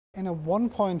In a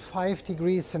 1.5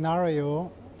 degree scenario,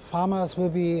 farmers will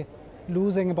be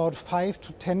losing about 5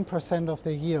 to 10% of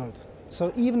their yield.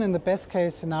 So even in the best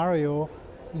case scenario,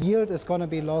 yield is going to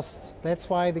be lost. That's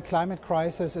why the climate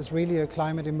crisis is really a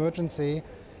climate emergency.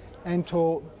 And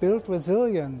to build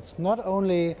resilience, not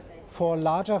only for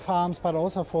larger farms, but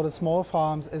also for the small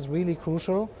farms is really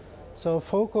crucial. So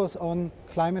focus on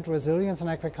climate resilience in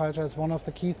agriculture is one of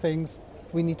the key things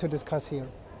we need to discuss here.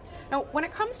 Now, when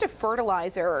it comes to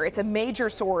fertilizer, it's a major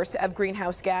source of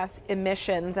greenhouse gas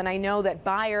emissions, and I know that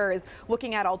Bayer is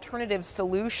looking at alternative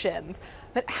solutions.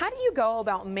 But how do you go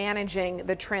about managing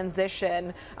the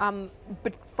transition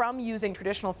from using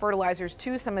traditional fertilizers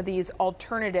to some of these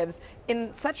alternatives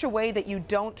in such a way that you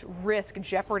don't risk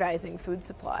jeopardizing food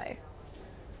supply?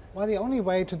 Well, the only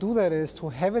way to do that is to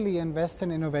heavily invest in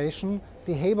innovation.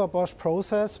 The Haber-Bosch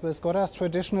process with Goddard's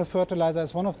traditional fertilizer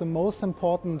is one of the most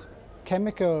important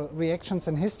chemical reactions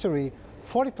in history.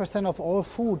 40% of all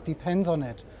food depends on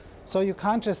it. So you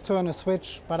can't just turn a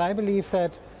switch. But I believe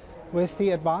that with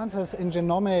the advances in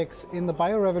genomics, in the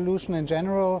biorevolution in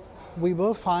general, we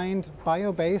will find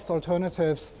bio-based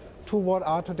alternatives to what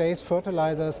are today's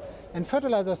fertilizers. And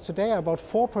fertilizers today are about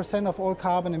 4% of all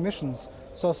carbon emissions.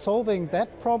 So solving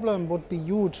that problem would be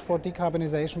huge for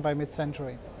decarbonization by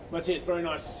mid-century. Matthias, very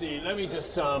nice to see you. Let me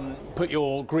just put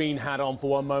your green hat on for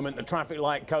one moment. The traffic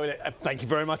light coalition, thank you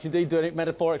very much indeed, doing it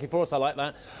metaphorically for us, I like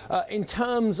that. In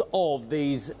terms of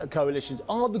these coalitions,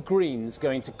 are the Greens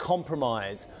going to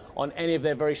compromise on any of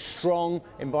their very strong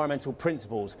environmental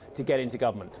principles to get into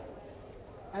government?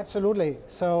 Absolutely.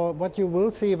 So what you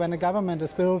will see when a government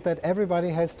is built, that everybody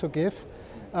has to give.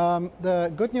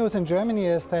 The good news in Germany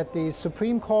is that the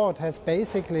Supreme Court has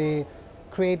basically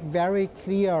create very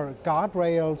clear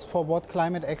guardrails for what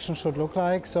climate action should look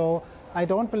like. So I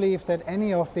don't believe that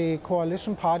any of the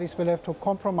coalition parties will have to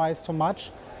compromise too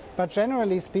much. But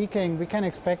generally speaking, we can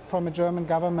expect from a German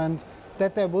government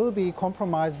that there will be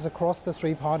compromises across the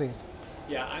three parties.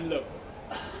 Yeah, and look,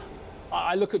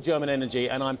 I look at German energy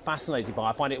and I'm fascinated by it.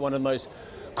 I find it one of the most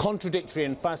contradictory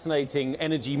and fascinating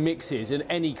energy mixes in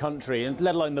any country, and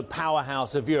let alone the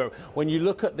powerhouse of Europe. When you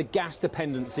look at the gas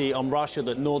dependency on Russia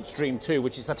that Nord Stream 2,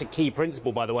 which is such a key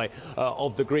principle, by the way,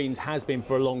 of the Greens, has been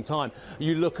for a long time.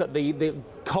 You look at the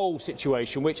coal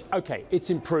situation, which, OK, it's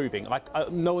improving.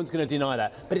 No one's going to deny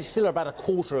that. But it's still about a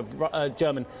quarter of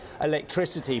German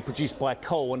electricity produced by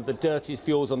coal, one of the dirtiest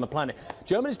fuels on the planet.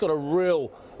 Germany's got a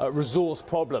real resource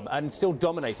problem and still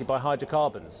dominated by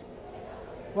hydrocarbons.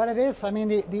 Well, it is. I mean,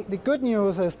 the good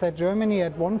news is that Germany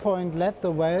at one point led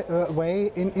the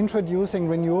way in introducing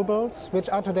renewables, which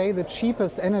are today the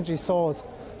cheapest energy source.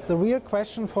 The real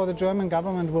question for the German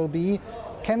government will be,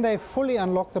 can they fully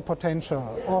unlock the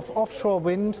potential of offshore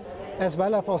wind as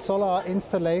well as of solar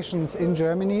installations in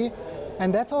Germany?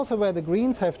 And that's also where the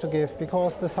Greens have to give,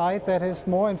 because the side that is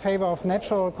more in favor of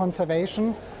natural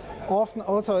conservation often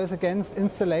also is against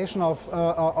installation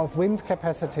of wind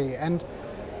capacity. And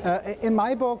in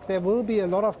my book, there will be a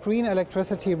lot of green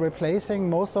electricity replacing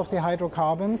most of the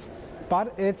hydrocarbons,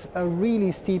 but it's a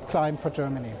really steep climb for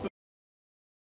Germany.